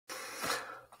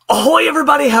Ahoy,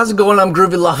 everybody! How's it going? I'm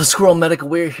Groovy Lava Squirrel Medical.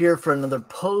 We're here for another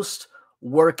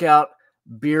post-workout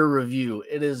beer review.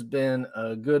 It has been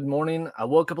a good morning. I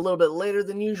woke up a little bit later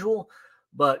than usual,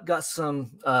 but got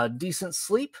some decent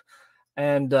sleep.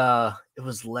 And it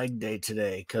was leg day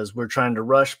today because we're trying to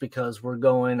rush because we're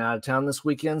going out of town this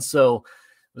weekend. So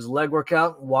it was a leg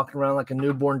workout, walking around like a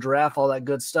newborn giraffe, all that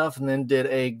good stuff, and then did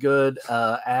a good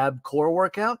ab core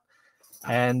workout.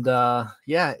 And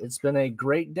yeah, it's been a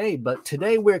great day. But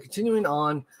today we're continuing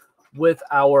on with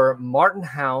our Martin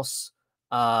House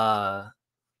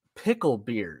pickle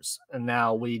beers. And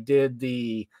now we did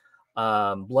the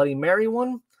Bloody Mary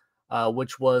one,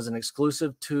 which was an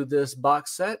exclusive to this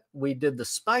box set. We did the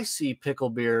spicy pickle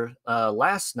beer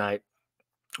last night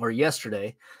or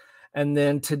yesterday. And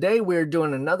then today we're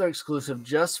doing another exclusive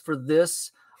just for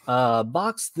this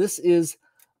box. This is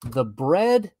the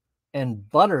Bread and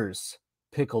Butters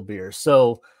pickle beer.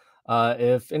 So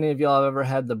if any of y'all have ever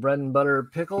had the bread and butter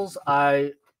pickles,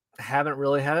 I haven't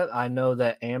really had it. I know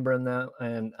that Amber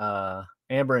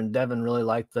and Devin really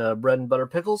like the bread and butter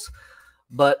pickles,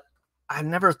 but I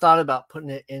never thought about putting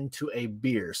it into a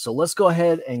beer. So let's go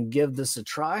ahead and give this a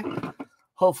try.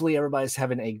 Hopefully everybody's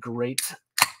having a great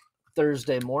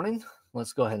Thursday morning.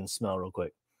 Let's go ahead and smell real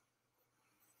quick.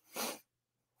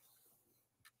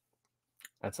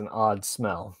 That's an odd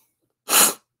smell.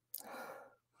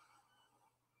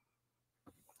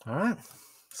 All right,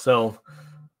 so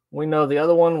we know the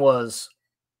other one was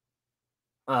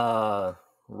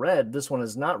red. This one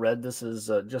is not red. This is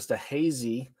just a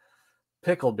hazy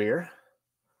pickle beer.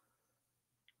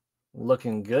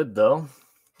 Looking good, though.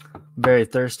 Very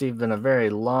thirsty. Been a very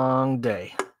long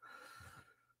day.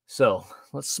 So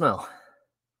let's smell.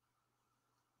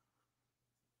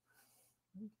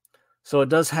 So it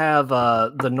does have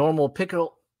the normal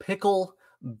pickle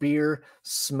beer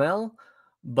smell,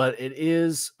 but it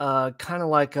is kind of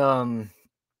like,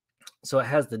 so it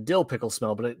has the dill pickle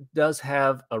smell, but it does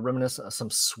have a reminiscence of some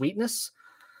sweetness.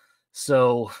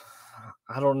 So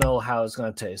I don't know how it's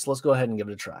going to taste. Let's go ahead and give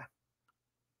it a try.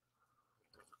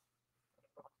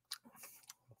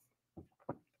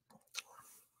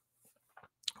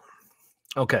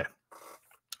 Okay.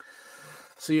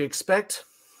 So you expect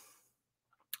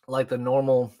like the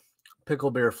normal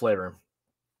pickle beer flavor.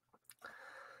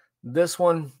 This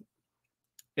one,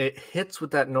 it hits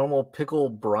with that normal pickle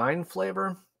brine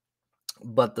flavor,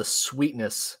 but the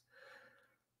sweetness,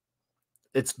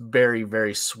 it's very,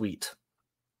 very sweet.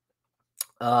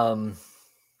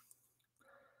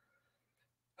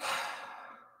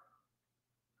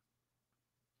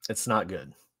 It's not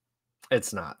good.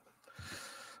 It's not.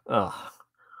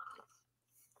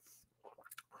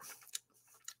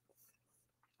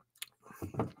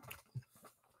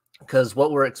 Because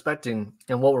what we're expecting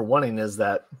and what we're wanting is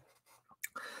that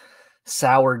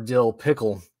sour dill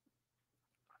pickle,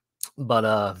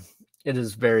 but it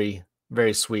is very,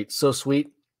 very sweet. So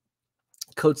sweet,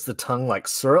 coats the tongue like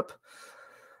syrup,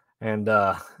 and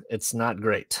it's not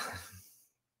great.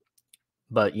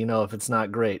 But you know, if it's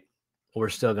not great, we're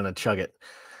still gonna chug it.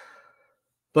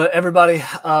 But everybody,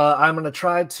 I'm gonna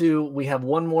try to. We have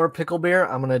one more pickle beer.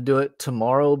 I'm gonna do it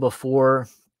tomorrow before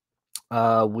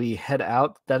we head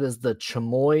out. That is the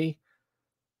chamoy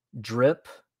drip.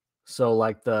 So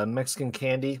like the Mexican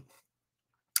candy,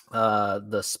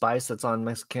 the spice that's on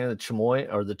Mexican candy, the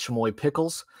chamoy, or the chamoy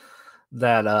pickles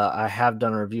that I have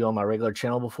done a review on my regular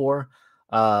channel before.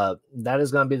 That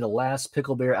is going to be the last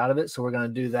pickle beer out of it. So we're going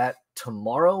to do that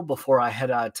tomorrow before I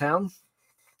head out of town.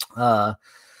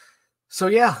 So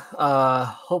yeah,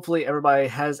 hopefully everybody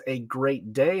has a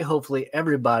great day. Hopefully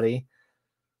everybody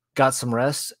got some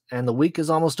rest, and the week is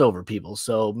almost over, people.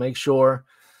 So make sure,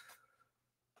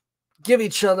 give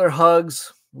each other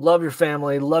hugs, love your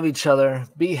family, love each other,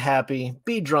 be happy,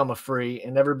 be drama-free,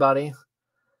 and everybody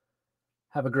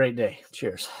have a great day.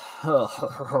 Cheers.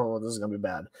 Oh, this is going to be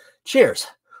bad. Cheers.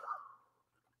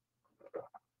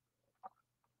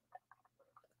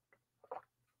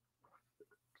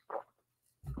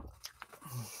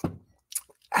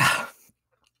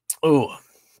 Oh.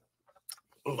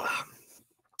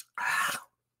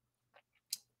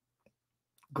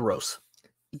 Gross.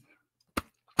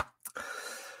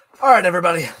 All right,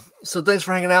 everybody. So thanks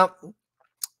for hanging out.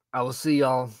 I will see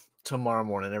y'all tomorrow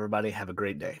morning. Everybody have a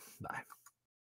great day. Bye.